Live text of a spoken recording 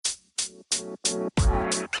Hey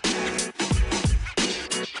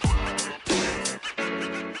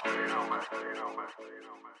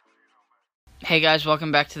guys,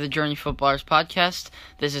 welcome back to the Journey Footballers podcast.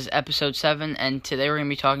 This is episode 7, and today we're going to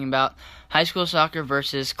be talking about high school soccer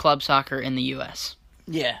versus club soccer in the U.S.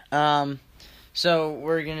 Yeah, so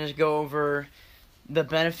we're going to go over the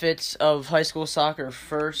benefits of high school soccer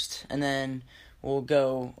first, and then we'll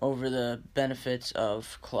go over the benefits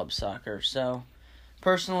of club soccer. So,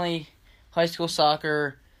 personally, high school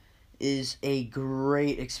soccer is a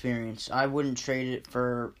great experience. I wouldn't trade it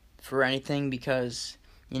for anything because,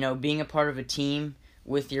 you know, being a part of a team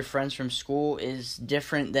with your friends from school is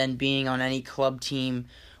different than being on any club team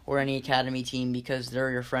or any academy team because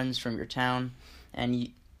they're your friends from your town, and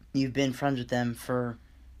you've been friends with them for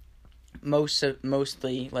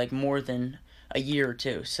mostly like more than a year or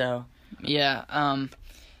two. So yeah,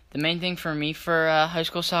 the main thing for me for high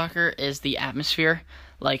school soccer is the atmosphere,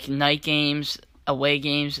 like night games, away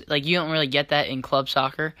games. Like you don't really get that in club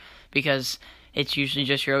soccer because it's usually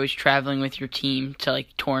just you're always traveling with your team to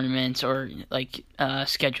like tournaments or like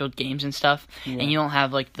scheduled games and stuff, and you don't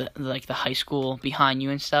have like the high school behind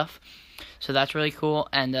you and stuff. So that's really cool.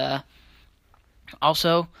 And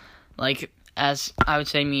also, like, as I would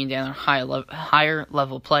say, me and Dan are higher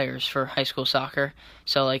level players for high school soccer.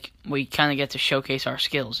 So like we kind of get to showcase our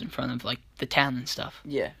skills in front of like the town and stuff.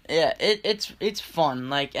 Yeah, it's fun.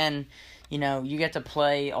 Like, and you know, you get to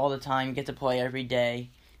play all the time. You get to play every day.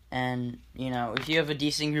 And, you know, if you have a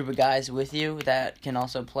decent group of guys with you that can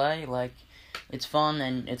also play, like, it's fun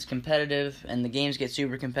and it's competitive, and the games get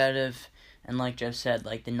super competitive. And like Jeff said,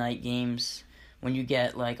 like, the night games, when you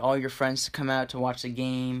get, like, all your friends to come out to watch the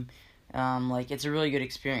game, like, it's a really good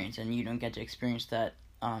experience, and you don't get to experience that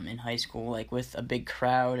in high school, like, with a big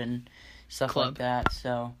crowd and stuff like that.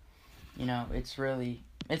 So, you know, it's a really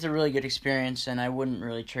good experience, and I wouldn't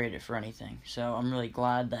really trade it for anything. So I'm really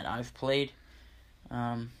glad that I've played.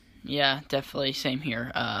 Yeah, definitely. Same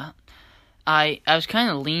here. I was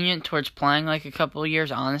kind of lenient towards playing like a couple of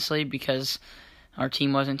years, honestly, because our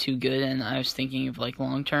team wasn't too good, and I was thinking of like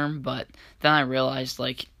long term. But then I realized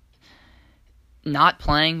like not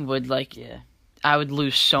playing would I would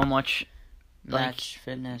lose so much match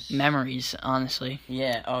fitness memories, honestly.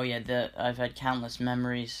 Yeah. Oh yeah. I've had countless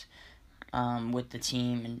memories with the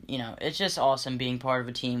team, and you know, it's just awesome being part of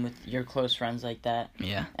a team with your close friends like that.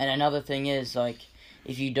 Yeah. And another thing is, like,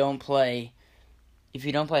 if you don't play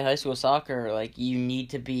high school soccer, like, you need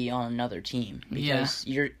to be on another team because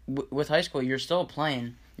with high school you're still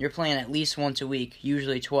playing. You're playing at least once a week,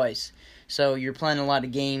 usually twice. So you're playing a lot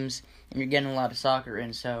of games and you're getting a lot of soccer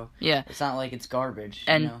in. So yeah, it's not like it's garbage.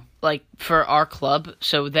 And you know? Like for our club,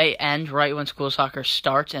 so they end right when school soccer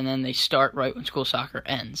starts, and then they start right when school soccer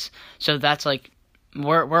ends. So that's like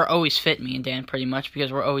we're always fit, me and Dan, pretty much,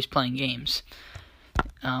 because we're always playing games.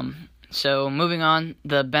 So moving on,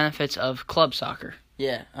 the benefits of club soccer.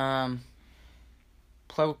 Yeah,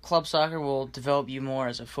 club soccer will develop you more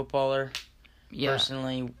as a footballer,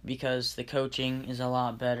 personally, because the coaching is a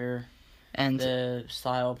lot better, and the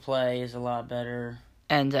style of play is a lot better.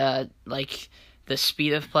 And, like, the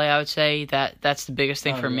speed of play, I would say, that's the biggest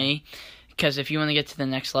thing for me, because if you want to get to the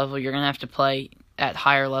next level, you're going to have to play at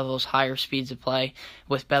higher levels, higher speeds of play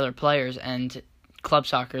with better players, and club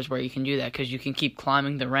soccer is where you can do that because you can keep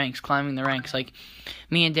climbing the ranks. Like,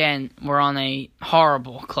 me and Dan were on a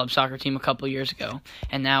horrible club soccer team a couple years ago,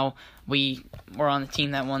 and now we're on the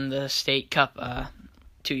team that won the state cup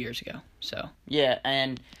 2 years ago. So yeah,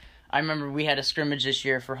 and I remember we had a scrimmage this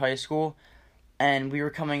year for high school, and we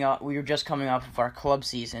were just coming off of our club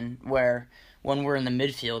season where when we're in the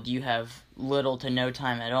midfield, you have little to no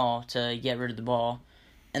time at all to get rid of the ball.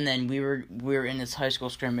 And then we were in this high school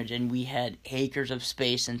scrimmage, and we had acres of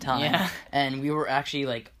space and time, and we were actually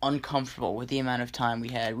like uncomfortable with the amount of time we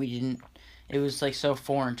had. It was like so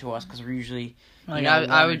foreign to us because we're usually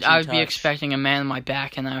I would be expecting a man on my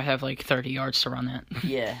back, and I would have like 30 yards to run at.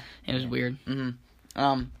 Yeah, it was weird.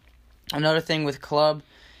 Mm-hmm. Another thing with club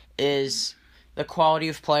is the quality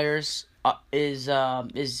of players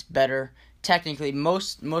is better technically,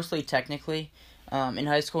 mostly technically. In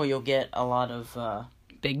high school, you'll get a lot of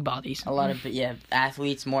big bodies. A lot of,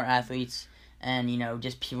 athletes, more athletes, and, you know,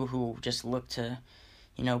 just people who just look to,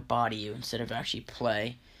 you know, body you instead of actually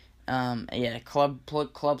play.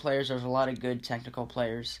 Club players, there's a lot of good technical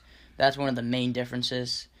players. That's one of the main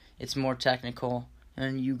differences. It's more technical,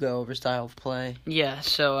 and you go over style of play. Yeah,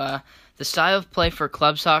 so the style of play for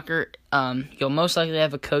club soccer, you'll most likely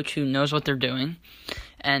have a coach who knows what they're doing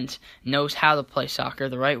and knows how to play soccer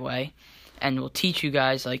the right way, and will teach you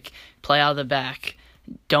guys, like, play out of the back,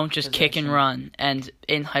 don't just kick and possession. run. And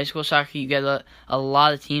in high school soccer, you get a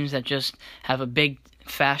lot of teams that just have a big,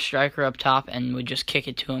 fast striker up top and would just kick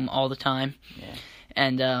it to him all the time. Yeah.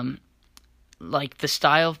 And like the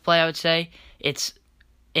style of play, I would say it's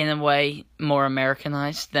in a way more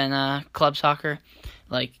Americanized than club soccer.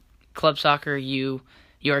 Like club soccer, you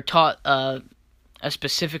are taught a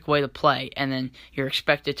specific way to play, and then you're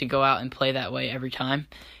expected to go out and play that way every time.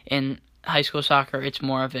 In high school soccer, it's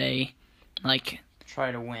more of a like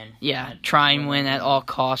Try to win. try and win at all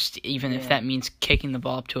costs, even if Yeah. that means kicking the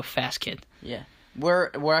ball up to a fast kid. Yeah.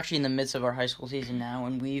 We're actually in the midst of our high school season now,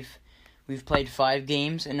 and we've played 5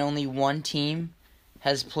 games, and only one team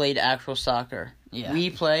has played actual soccer. Yeah.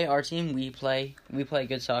 Our team, we play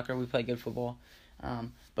good soccer, we play good football.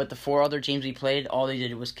 But the 4 other teams we played, all they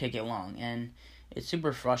did was kick it long, and it's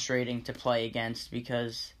super frustrating to play against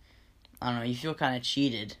because, I don't know, you feel kind of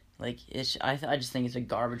cheated. Like, I just think it's a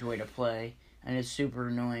garbage way to play, and it's super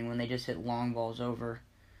annoying when they just hit long balls over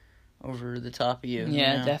the top of you.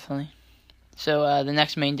 Yeah, you know? definitely. So the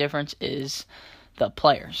next main difference is the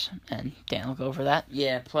players, and Dan will go over that.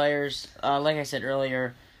 Yeah, players, like I said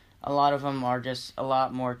earlier, a lot of them are just a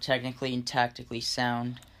lot more technically and tactically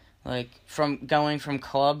sound. Like, going from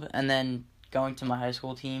club and then going to my high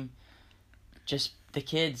school team, just the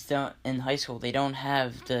kids in high school, they don't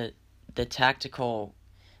have the tactical,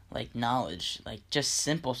 like, knowledge. Like, just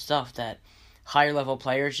simple stuff that higher level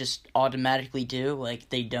players just automatically do, like,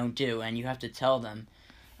 they don't do, and you have to tell them.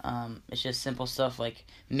 It's just simple stuff like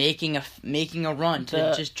making a run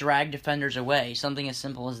to just drag defenders away. Something as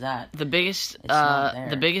simple as that. The biggest not there.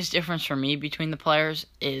 the biggest difference for me between the players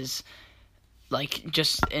is like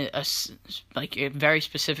just a very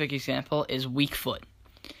specific example is weak foot.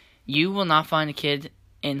 You will not find a kid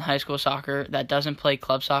in high school soccer that doesn't play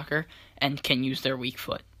club soccer and can use their weak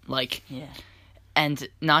foot. Like Yeah. And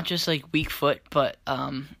not just like weak foot, but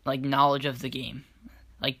like knowledge of the game,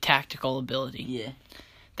 like tactical ability. Yeah.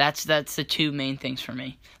 That's the 2 main things for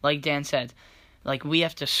me. Like Dan said, like we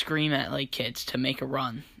have to scream at like kids to make a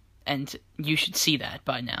run, and you should see that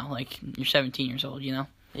by now. Like you're 17 years old, you know.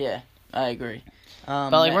 Yeah, I agree.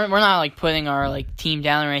 But like we're not like putting our like team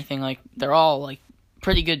down or anything. Like they're all like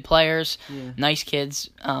pretty good players, nice kids.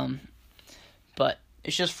 But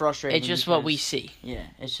it's just frustrating. It's just what we see. Yeah,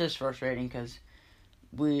 it's just frustrating because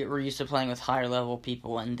we're used to playing with higher level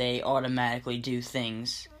people, and they automatically do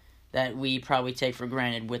things that we probably take for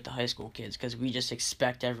granted with the high school kids because we just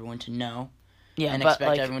expect everyone to know. Yeah, and but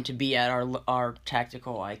expect like, everyone to be at our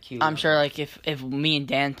tactical IQ. I'm sure like if me and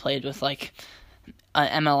Dan played with like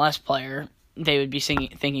an MLS player, they would be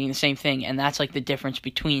thinking the same thing, and that's like the difference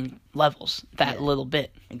between levels, that little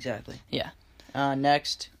bit. Exactly. Yeah.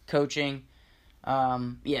 Next, coaching.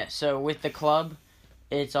 So with the club,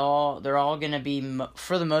 they're all going to be,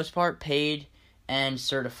 for the most part, paid and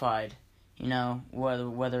certified. You know,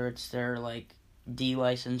 whether it's their, like, D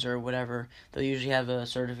license or whatever, they'll usually have a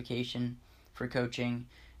certification for coaching.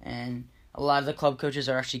 And a lot of the club coaches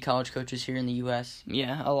are actually college coaches here in the U.S.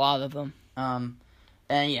 Yeah, a lot of them.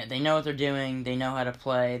 And yeah, they know what they're doing. They know how to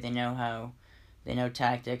play. They know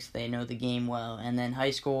tactics. They know the game well. And then high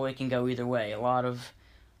school, it can go either way. A lot of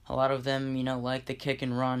them, you know, like the kick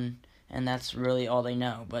and run, and that's really all they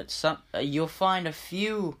know. But you'll find a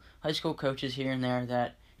few high school coaches here and there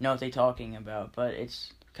that know what they're talking about, but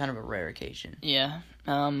it's kind of a rare occasion. Yeah.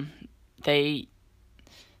 I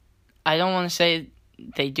don't want to say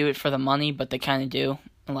they do it for the money, but they kind of do.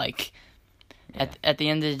 Like, at the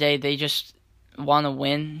end of the day, they just want to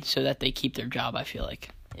win so that they keep their job, I feel like.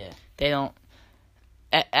 Yeah. They don't,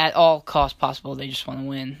 at all costs possible, they just want to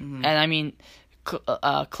win. Mm-hmm. And, I mean,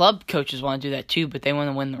 club coaches want to do that too, but they want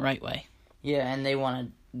to win the right way. Yeah, and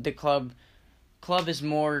the club is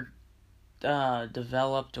more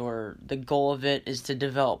developed, or the goal of it is to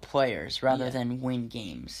develop players rather than win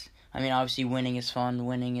games. I mean, obviously winning is fun,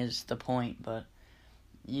 winning is the point, but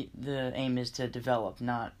the aim is to develop,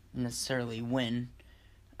 not necessarily win.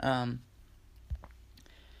 And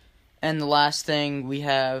the last thing we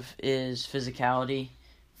have is physicality.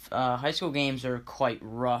 High school games are quite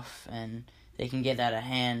rough, and they can get out of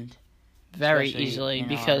hand very especially, easily, you know,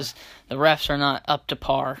 because the refs are not up to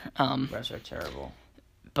par. Refs are terrible.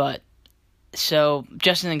 But, so,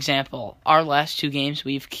 just an example, our last 2 games,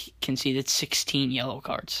 we've conceded 16 yellow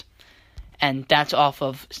cards. And that's off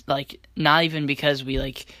of, like, not even because we,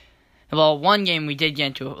 like, well, one game we did get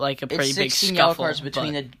into, like, a pretty big scuffle. 16 yellow cards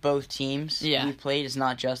between both teams Yeah. we played. It's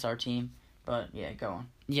not just our team. But, yeah, go on.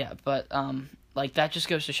 Yeah, but, like, that just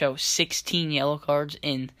goes to show 16 yellow cards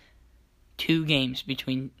in 2 games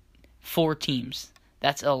between 4 teams.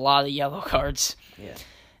 That's a lot of yellow cards. Yeah.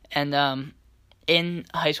 And, in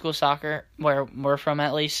high school soccer, where we're from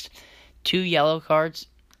at least, 4 yellow cards,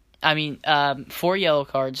 you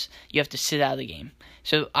have to sit out of the game.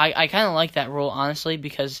 So I kind of like that rule, honestly,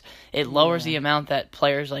 because it lowers the amount that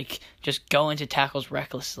players, like, just go into tackles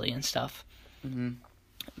recklessly and stuff. Mm-hmm.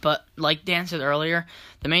 But like Dan said earlier,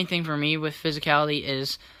 the main thing for me with physicality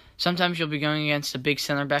is sometimes you'll be going against a big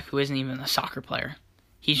center back who isn't even a soccer player.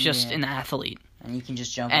 He's just an athlete. And you can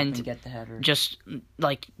just jump up and get the header. Just,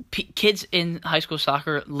 like, kids in high school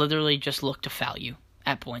soccer literally just look to foul you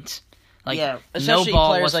at points. Like, especially no ball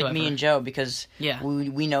players whatsoever. like me and Joe, because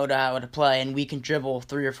we know how to play, and we can dribble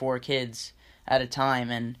 3 or 4 kids at a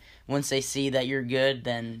time, and once they see that you're good,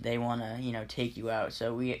 then they want to, take you out.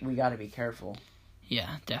 So we got to be careful.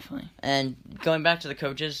 Yeah, definitely. And going back to the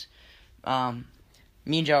coaches,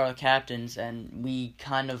 me and Joe are the captains, and we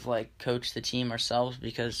kind of, like, coach the team ourselves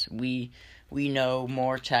because we know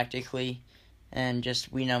more tactically, and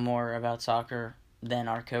just we know more about soccer than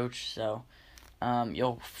our coach, so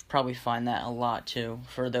you'll probably find that a lot, too,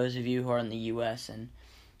 for those of you who are in the U.S. and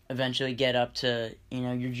eventually get up to,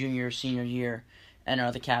 your junior or senior year and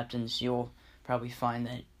are the captains. You'll probably find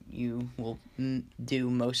that you will do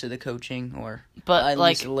most of the coaching, or at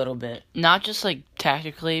least a little bit. Not just, like,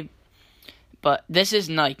 tactically, but this is,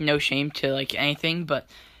 like, no shame to, like, anything, but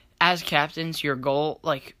as captains, your goal,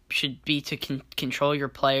 like, should be to control your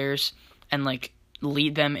players and, like,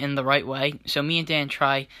 lead them in the right way. So me and Dan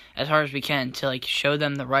try as hard as we can to, like, show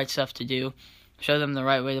them the right stuff to do, show them the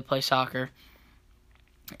right way to play soccer,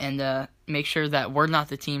 and make sure that we're not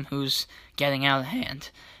the team who's getting out of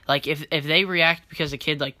hand. Like, if they react because a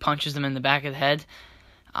kid, like, punches them in the back of the head,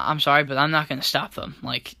 I'm sorry, but I'm not going to stop them.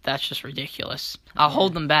 Like, that's just ridiculous. I'll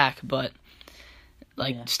hold them back, but,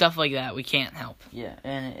 like, stuff like that, we can't help. Yeah,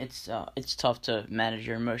 and it's tough to manage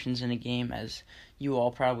your emotions in a game, as you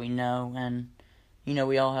all probably know, and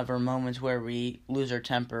we all have our moments where we lose our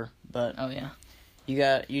temper, but you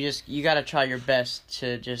got to try your best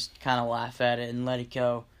to just kind of laugh at it and let it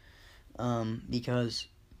go, because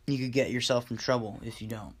you could get yourself in trouble if you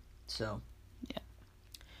don't. So, I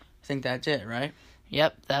think that's it, right?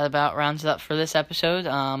 Yep, that about rounds it up for this episode.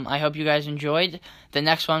 I hope you guys enjoyed. The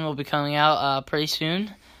next one will be coming out pretty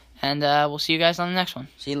soon, and we'll see you guys on the next one.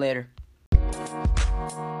 See you later.